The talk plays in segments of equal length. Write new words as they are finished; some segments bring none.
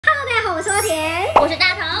我是花甜，我是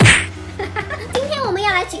大头。今天我们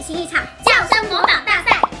要来举行一场叫声模仿大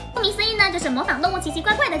赛，顾名思义呢，就是模仿动物奇奇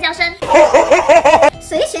怪怪的叫声。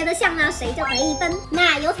谁学的像呢，谁就得1分。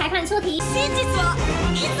那由裁判出题。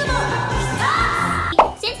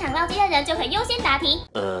先抢到机的人就可以优先答题。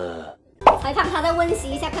裁判他在温习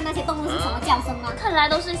一下，看那些动物是什么叫声吗？看来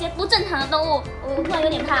都是一些不正常的动物，我突然有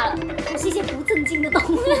点怕了。都是一些不正经的动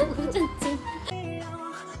物，不正经。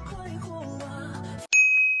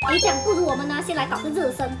这样不如我们呢，先来搞个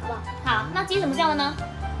热身，好不好？好，那鸡怎么叫的呢？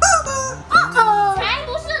哦，才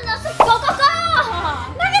不是呢，是狗狗狗。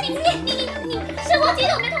那个你生活鸡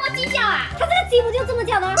的我没看过鸡叫啊。它这个鸡不就这么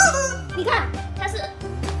叫的吗？你看，它是。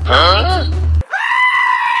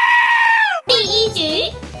第一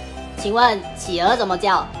局，请问企鹅怎么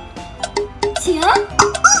叫？企鹅。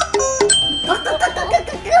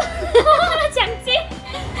奖金。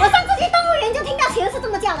我上次去动物园就听到企鹅是这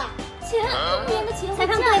么叫的。企鹅，动物园的企鹅。裁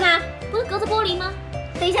判对吗？不是隔着玻璃吗？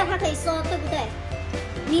等一下，他可以说对不对？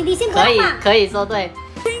你先不要放。可以说对，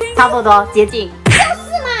差不多接近。就是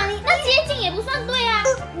嘛，那接近也不算对啊。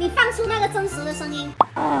你放出那个真实的声音。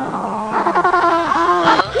你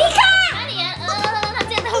看，哪里啊？他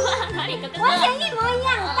见到吗？哪里？完全一模一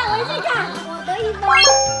样。带回去看，我得1分。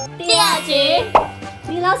第二局，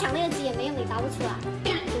你老抢那个鸡也没用，你答不出来。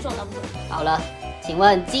不是我答不出来。好了，请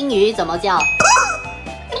问金鱼怎么叫？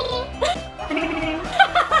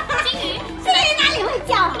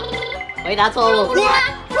回答错误。回答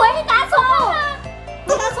错误。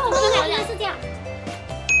回答错误，这两个是这样，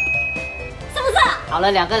是不是？好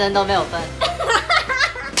了，2个人都没有分。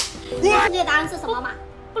正确答案是什么嘛？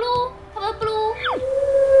布鲁，他们布鲁。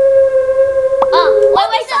我以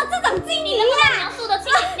为是这种金鱼呀。描述的金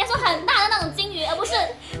鱼，你要说很大的那种金鱼，而不是。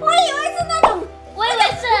我以为是那种，我以为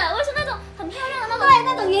是那种很漂亮的那种，对，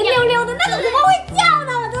那种圆溜溜的那种，怎么会叫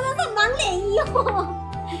呢？我真的是满脸疑惑。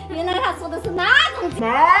原来他说的是那种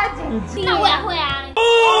鸡。那我也会啊。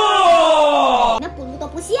那布鲁都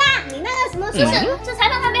不像，你那个什么？是裁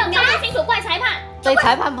判他没有描述清楚，怪裁判。对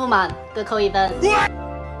裁判不满，各扣1分。你扣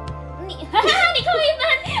1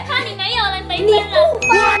分，你没有了，没分了。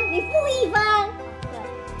你负1分。对，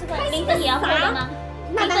这个0分也要扣的吗？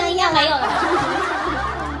那当然要没有了。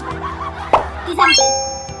第3题。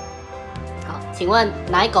好，请问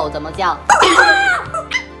奶狗怎么叫？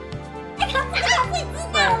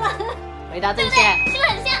回答正确，是不是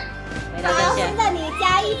很像？回答正确。现在你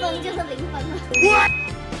加1分就是0分了。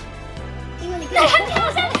因为你看，好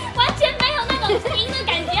像完全没有那种赢的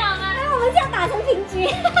感觉，好吗？我们这样打成平局。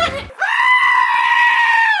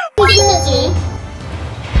第4局，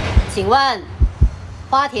请问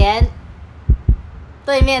花田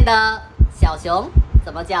对面的小熊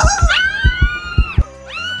怎么叫？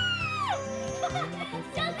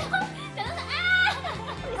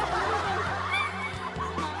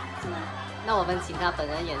那我们请他本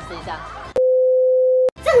人演示一下。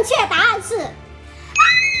正确答案是，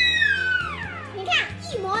你看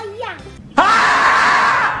一模一样。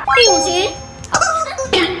第5局，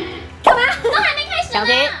干嘛？都还没开始呢。抢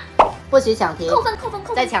题，不许抢题。扣分。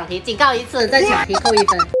再抢题，警告1次，再抢题扣1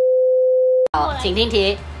分。好，请听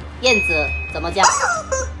题，燕子怎么叫？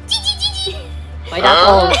叽。回答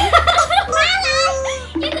错误。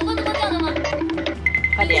燕子不是这么叫的吗？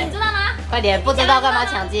快点，你知道吗？快点，不知道干嘛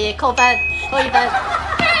抢鸡？扣分，扣1分。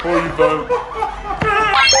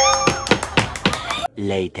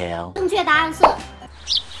Later。正确答案是。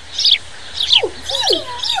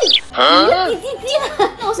鸡了，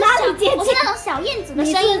我是那种小燕子的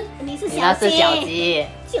声音。你是小鸡，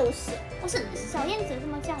就是，我是小燕子这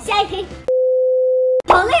么叫。下一题。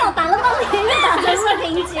好累哦，打了半天又打成是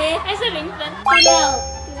平局，还是0分。第6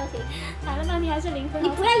题，打了半天还是0分。你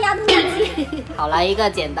不要压住自己。好，来一个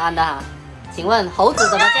简单的哈，请问猴子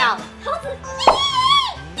怎么叫？猴子。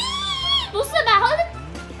不是吧？猴子，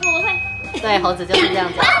我会。对，猴子就是这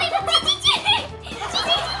样叫。鸡。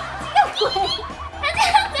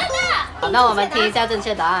好，那我们听一下正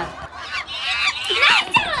确答案。哪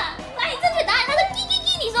里叫了？哪里正确答案？他是叽。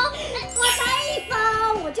你说，我才1分，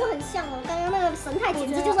我就很像哦。刚刚那个神态简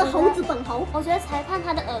直就是猴子本猴。我觉得裁判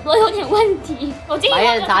他的耳朵有点问题。我建议埋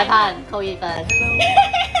怨裁判扣1分。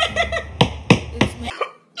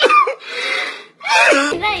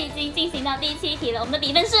现在已经进行到第7题了，我们的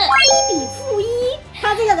比分是1比负1。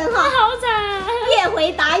他这个人哈，好惨，越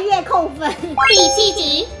回答越扣分。第7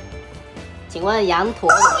题。请问羊驼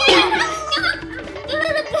怎么叫？你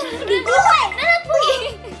不会，那是不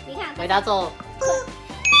赢。你看，回答错误。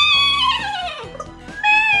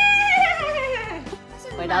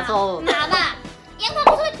回答错误。哪吧？羊驼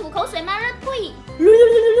不是会吐口水吗？呸！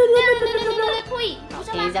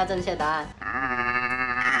听一下正确答案。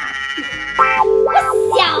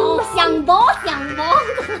想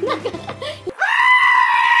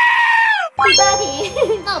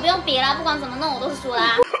别啦，不管怎么弄我都是输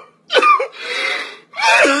啦。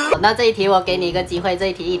那这一题我给你一个机会，这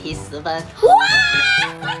一题1题10分。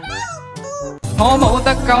我冇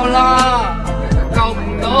得救啦，救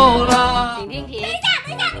唔到啦。请听题。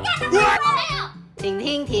等一下，请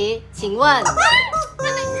听题，请问，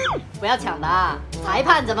不要抢答，裁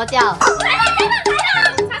判怎么叫？裁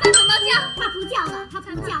判怎么叫？他不叫的，他不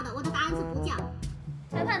叫的，我的答案是不叫。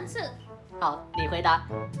裁判是好，你回答。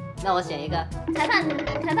那我选一个。裁判，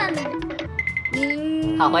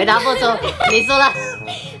好，回答不出，你输了。哇，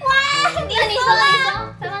你说，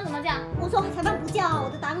裁判怎么叫？我说裁判不叫，我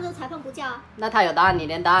的答案就是裁判不叫。那他有答案，你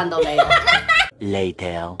连答案都没有。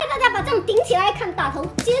Later。大家把这样顶起来看大头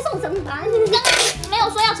接受惩罚。刚刚没有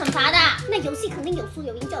说要惩罚的。那游戏肯定有输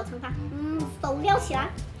有赢就有惩罚。手撩起来。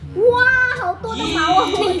哇，好多的毛哦！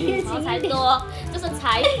毛才多，就是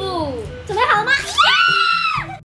财富。准备